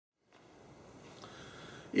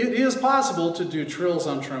It is possible to do trills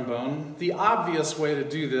on trombone. The obvious way to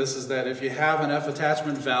do this is that if you have an F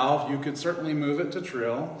attachment valve, you could certainly move it to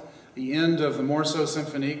trill. The end of the Morceau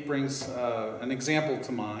Symphonique brings an example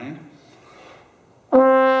to mind.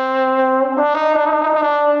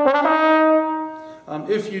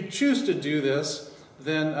 If you choose to do this,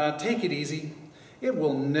 then take it easy. It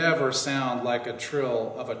will never sound like a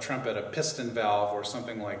trill of a trumpet, a piston valve, or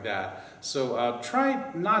something like that. So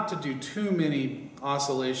try not to do too many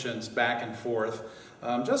oscillations back and forth.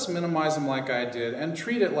 Just minimize them like I did and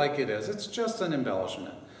treat it like it is. It's just an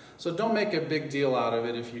embellishment. So don't make a big deal out of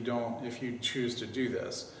it if you choose to do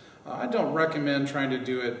this. I don't recommend trying to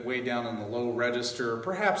do it way down in the low register.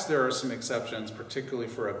 Perhaps there are some exceptions, particularly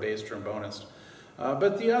for a bass trombonist.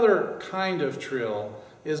 But the other kind of trill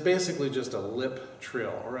is basically just a lip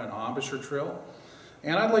trill or an embouchure trill.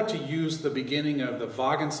 And I'd like to use the beginning of the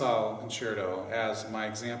Wagenseil concerto as my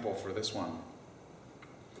example for this one.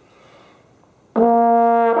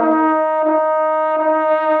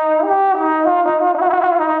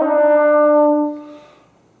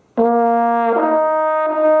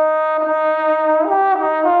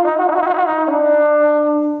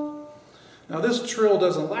 Now this trill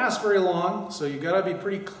doesn't last very long, so you've got to be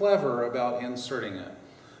pretty clever about inserting it.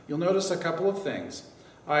 You'll notice a couple of things.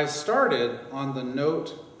 I started on the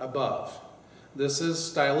note above. This is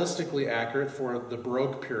stylistically accurate for the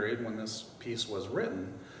Baroque period when this piece was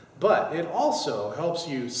written, but it also helps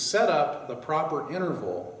you set up the proper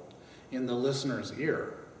interval in the listener's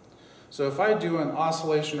ear. So if I do an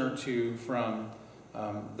oscillation or two from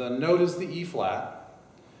the note is the E flat,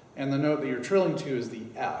 and the note that you're trilling to is the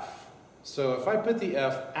F. So if I put the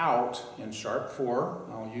F out in sharp 4,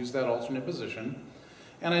 I'll use that alternate position,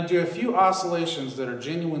 and I do a few oscillations that are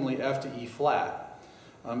genuinely F to E flat.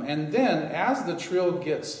 And then as the trill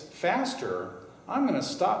gets faster, I'm going to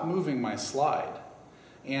stop moving my slide.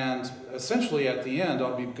 And essentially at the end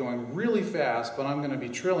I'll be going really fast, but I'm going to be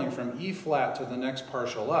trilling from E flat to the next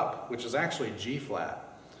partial up, which is actually G flat.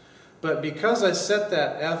 But because I set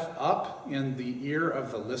that F up in the ear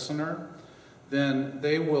of the listener, then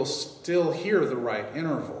they will still hear the right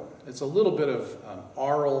interval. It's a little bit of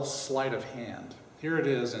aural sleight of hand. Here it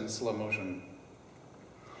is in slow motion.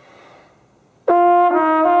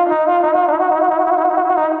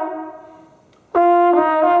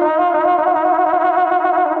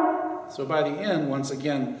 So by the end, once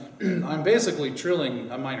again, I'm basically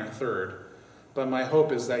trilling a minor third, but my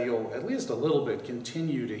hope is that you'll at least a little bit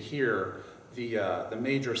continue to hear the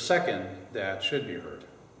major second that should be heard.